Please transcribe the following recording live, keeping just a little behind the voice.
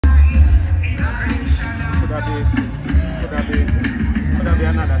could have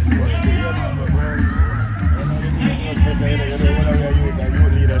been another story.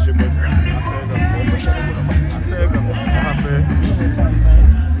 Leadership, but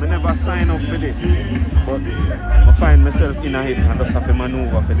I never sign up for this, but I find myself in a hit and just have to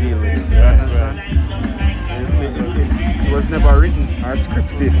maneuver to deal with it. You understand? It was never written or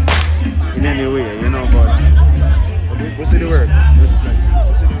scripted in any way, you know, but we see the work. We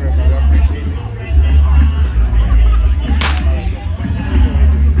see the work and we appreciate it.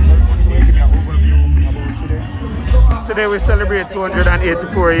 Today we celebrate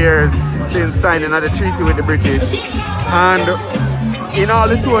 284 years since signing of the treaty with the British, and in all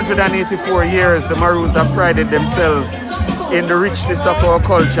the 284 years the Maroons have prided themselves in the richness of our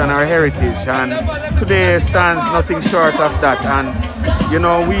culture and our heritage, and today stands nothing short of that. And you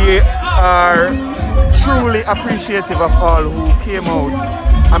know, we are truly appreciative of all who came out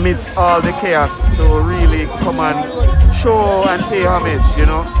amidst all the chaos to really come and show and pay homage, you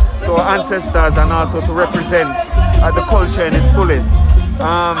know, to our ancestors, and also to represent the culture in its fullest.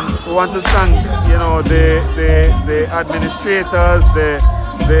 We want to thank, you know, the administrators,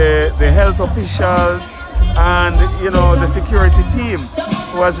 the health officials, and you know, the security team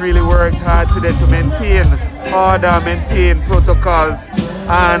who has really worked hard today to maintain order, maintain protocols,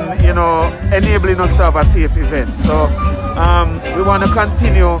 and you know, enabling us to have a safe event. So we want to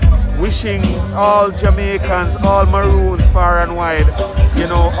continue wishing all Jamaicans, all Maroons far and wide, you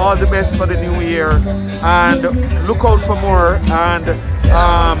know, all the best for the new year, and look out for more, and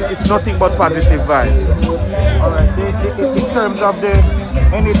it's nothing but positive vibes. Alright, in terms of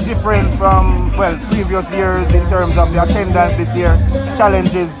any difference from, well, previous years in terms of the attendance this year,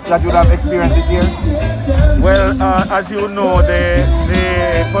 challenges that you have experienced this year? Well, as you know,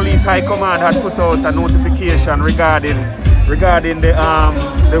 the Police High Command had put out a notification regarding the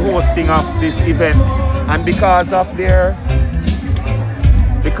hosting of this event, and because of their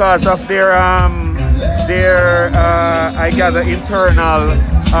I gather internal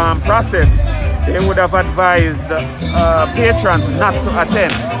process, they would have advised patrons not to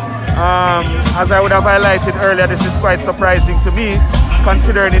attend. As I would have highlighted earlier, this is quite surprising to me,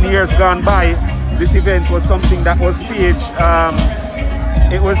 considering in years gone by this event was something that was staged.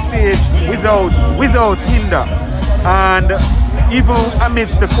 It was staged without hinder, and even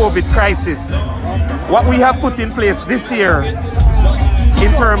amidst the COVID crisis. What we have put in place this year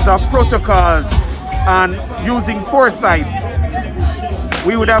in terms of protocols and using foresight,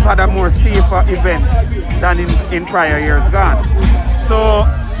 we would have had a more safer event than in prior years gone. So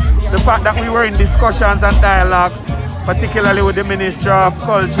the fact that we were in discussions and dialogue, particularly with the Minister of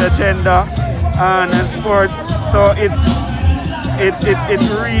Culture, Gender and Sport, so it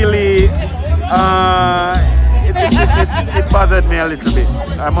really it bothered me a little bit,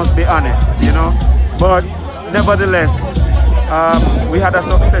 I must be honest, you know. But nevertheless, we had a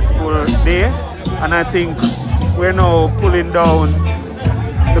successful day, and I think we're now pulling down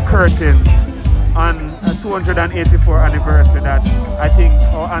the curtains on a 284th anniversary that I think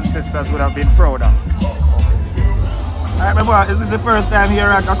our ancestors would have been proud of. Alright, my boy, is this the first time here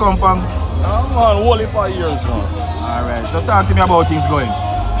at Accompong? Man, only 5 years now. Alright, so talk to me about things going.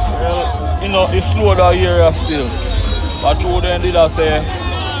 Well, you know, it's slow that area still. But through then did I say,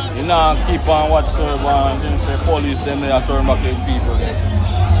 you know, keep on watch serve and then say police, then they turn back the people.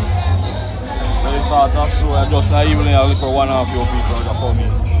 But it's not slow, just not even a look for 1.5 year people that come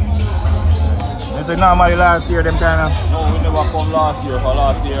in. You say normally last year them kind of? No, we never come last year, for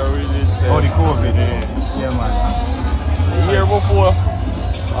last year we did say. Oh, the COVID? Yeah, man. The year before,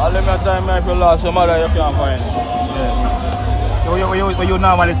 all them time I feel last some other you can't find it. Yeah. So what you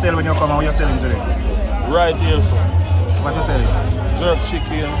normally sell when you come and what you selling today? Right here, so. What you selling? Jerk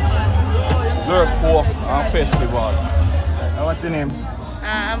chicken, jerk pork and festival. What's your name?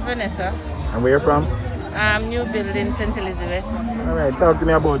 I'm Vanessa. And where you from? New Building, St. Elizabeth. Alright, talk to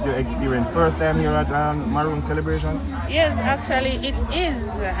me about your experience. First time here at Maroon celebration? Yes, actually it is,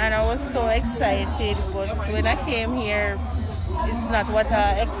 and I was so excited, but when I came here, it's not what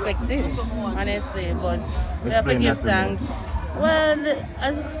I expected, honestly, but we have to give thanks. Well,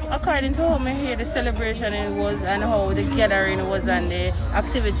 according to how I hear the celebration it was and how the gathering was and the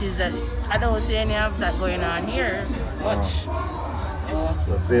activities, that I don't see any of that going on here much.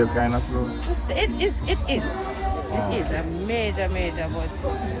 So sales kind of slow? It is. It is a major, but...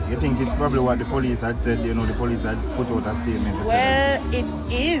 You think it's probably what the police had said, you know, the police had put out a statement? Well, it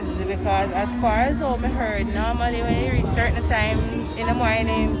is, because as far as I heard, normally when you reach certain time in the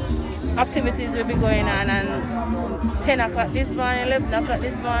morning, activities will be going on, and 10 o'clock this morning, 11 o'clock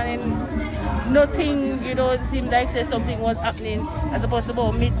this morning, nothing, you know, it seemed like say something was happening, as opposed to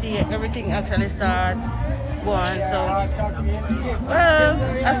about midday, everything actually started going. So, well,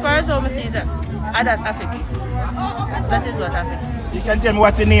 as far as how I see it, that affects. That is what affects. You can tell me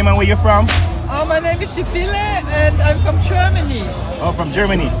what's your name and where you're from? Oh, my name is Sibylle and I'm from Germany. Oh, from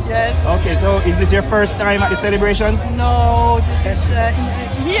Germany? Yes. Okay, so is this your first time at the celebrations? No, this is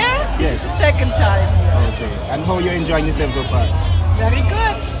here? This is the second time here. Okay, and how are you enjoying yourself so far? Very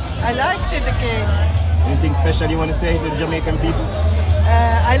good. I liked it again. Anything special you want to say to the Jamaican people?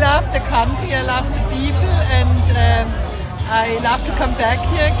 I love the country, I love the people, and I love to come back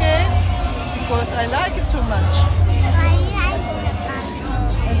here again because I like it so much.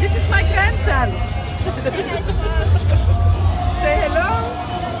 And this is my grandson. Say hello.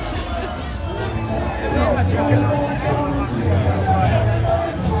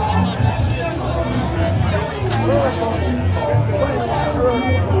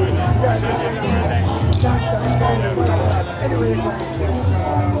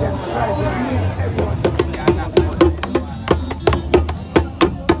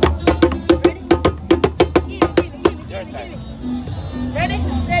 Ready,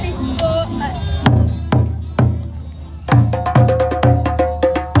 go.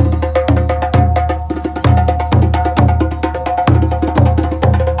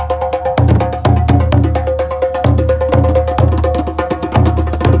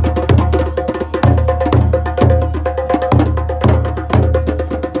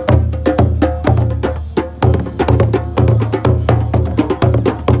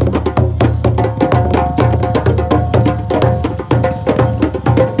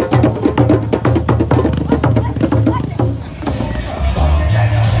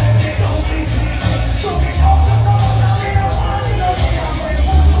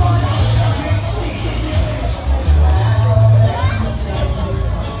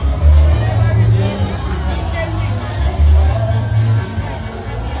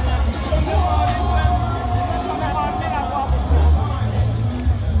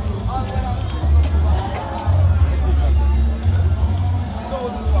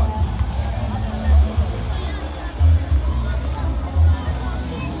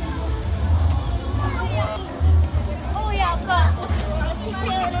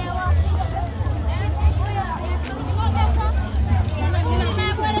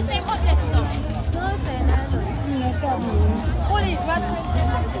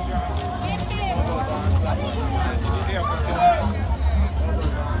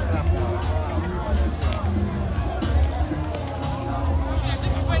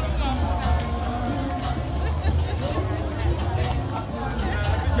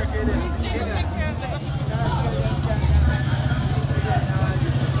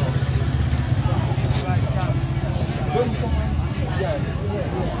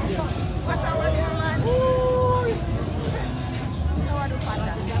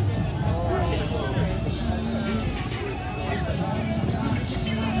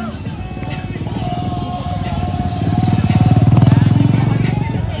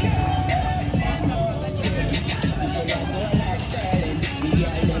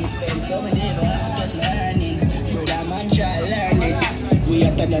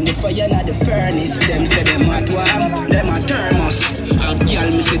 Than the fire in the furnace. Them say them hot warm, them a thermos. A girl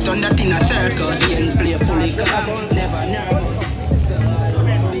me sit on that in a circus. He ain't play fully calm, never nervous.